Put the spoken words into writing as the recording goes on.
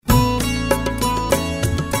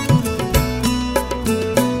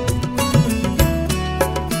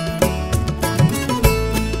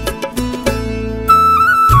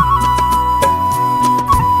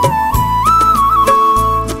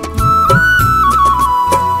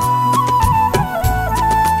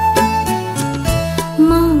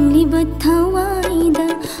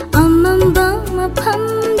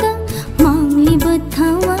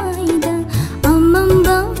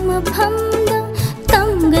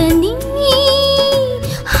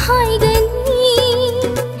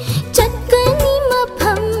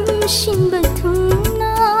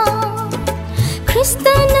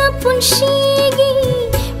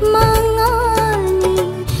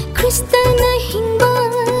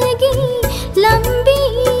ಹಿಂಬಾಗಿ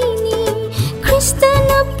ಲಂಬಿನಿ ಕ್ರಿಸ್ತನ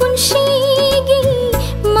ಪುನ್ಶಿಗಿ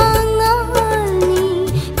ಮಾಂಗಾನಿ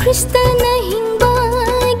ಕ್ರಿಸ್ತನ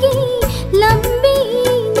ಹಿಂಬಾಗಿ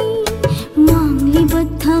ಲಂಬಿನಿ ಮಾಂಗ್ಲಿ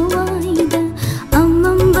ಬದ್ಧವಾಯ್ದ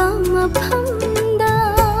ಅಮ್ಮಂಬ ಮಫಂದ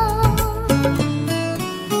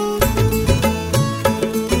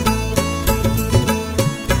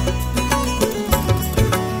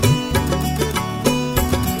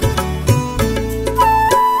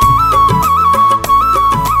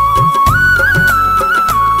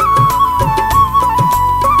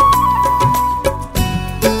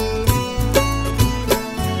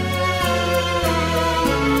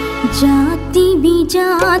ಜಾತಿ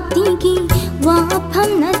ಬಿಜಾತಿಗೆ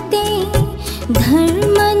ವಾಫನ್ನತೆ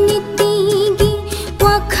ಧರ್ಮ ನೀತಿಗೆ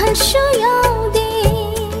ವಾಖರ್ಷು ಯಾವುದೇ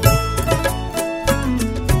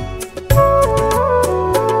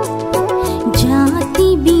ಜಾತಿ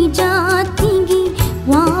ಬಿಜಾತಿಗೆ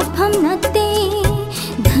ವಾಫನ್ನತೆ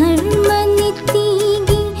ಧರ್ಮ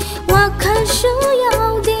ನೀತಿಗೆ ವಾಖರ್ಷು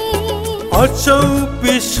ಯಾವುದೇ ಅಚೌ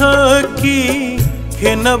ಪಿಶಕಿ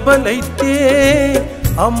ಖೆನಬಲೈತೆ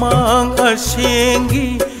ಅಮಾಂಗ್ ಅಶೇಂಗಿ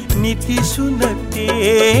ನೀತಿ ಸುನತೆ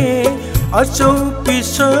ಅಚೌ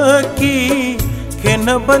ಪಿಶಕಿ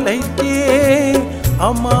ಖೆನಬಲೈತೆ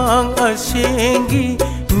ಅಮಾಂಗ್ ಅಶೇಂಗಿ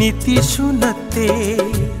ನೀತಿ ಸುನತೆ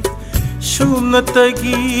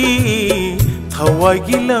ಸುನತಗಿ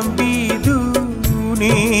ಥವಾಗಿ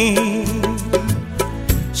ಲಂಬಿದೂನಿ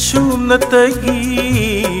ಸುನತಗಿ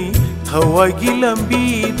ಥವಾಗಿ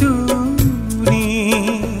ಲಂಬಿದೂನಿ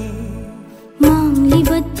ಮಾಂಗ್ಲಿ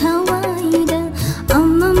ಬದ್ಧವಾಯ್ದ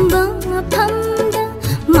ಅಮ್ಮಂಬ ಮಫಂದ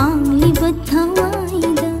ಮಾಂಗ್ಲಿ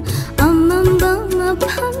ಬದ್ಧವಾಯ್ದ ಅಮ್ಮಂಬ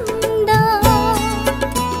ಮಫಂದ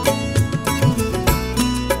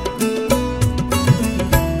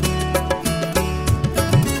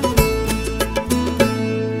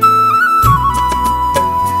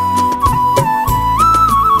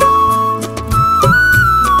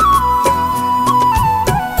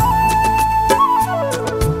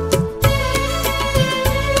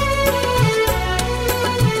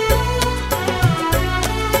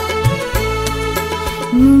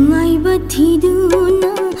ನುಂಗಾಯ್ಬಥಿದೂನ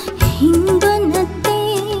ಹಿಂಬನತೆ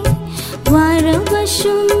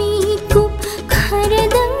ವಾರವಶುಮೀಕು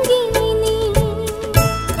ಖರದಂಗಿನಿ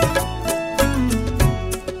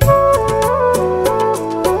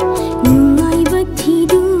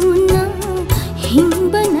ನುಂಗಾಯ್ಬಥಿದೂನ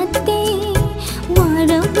ಹಿಂಬನತೆ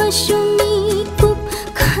ವಾರವಶುಮೀಕು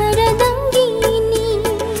ಖರದಂಗಿನಿ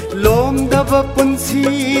ಲೋಮ್ದಬ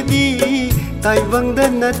ಪುನ್ಸಿದಿ ತಾಯ್ವಂಗ್ದ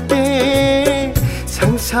ನತ್ತೆ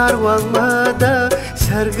संसार वांगमादा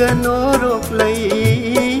सर्ग नोरोक्लै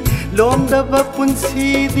लोमदब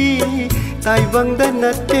पुन्सिदी ताइबंगद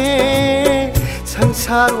नते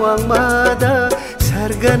संसार वांगमादा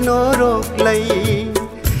सर्ग नोरोक्लै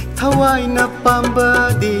थवाइन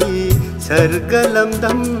पाम्बदी सर्ग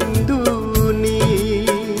लमदमदुनी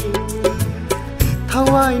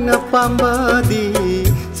थवाइन पाम्बदी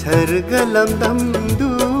सर्ग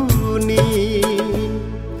लमदमदुनी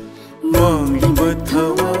ಮಾಂಗ್ಲಿ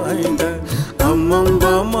ಬದ್ಧವಾಯ್ದ ಅಮ್ಮಂಬ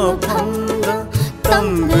ಮಫಂದ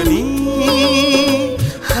ತಂಗನಿ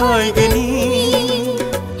ಹಾಯ್ಗನಿ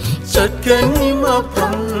ಚಟ್ಕನಿ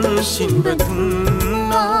ಮಫಂ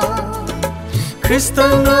ಶಿಂಬದುನ್ನ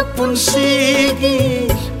ಕ್ರಿಸ್ತನ ಪುನ್ಶಿಗಿ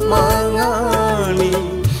ಮಾಂಗಾನಿ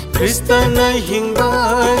ಕ್ರಿಸ್ತನ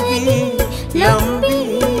ಹಿಂಬಾಗಿ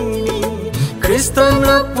ಲಂಬಿನಿ ಕ್ರಿಸ್ತನ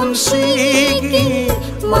ಪುನ್ಶಿಗಿ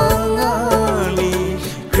ಮಾಂಗಾನಿ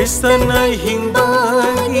ಕ್ರಿಸ್ತನ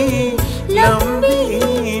ಹಿಂಬಾಗಿ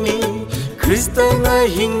ಲಂಬಿನಿ ಕ್ರಿಸ್ತನ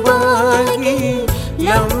ಹಿಂಬಾಗಿ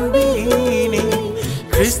ಲಂಬಿನಿ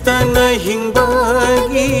ಕ್ರಿಸ್ತನ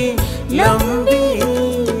ಹಿಂಬಾಗಿ ಲಂಬಿನಿ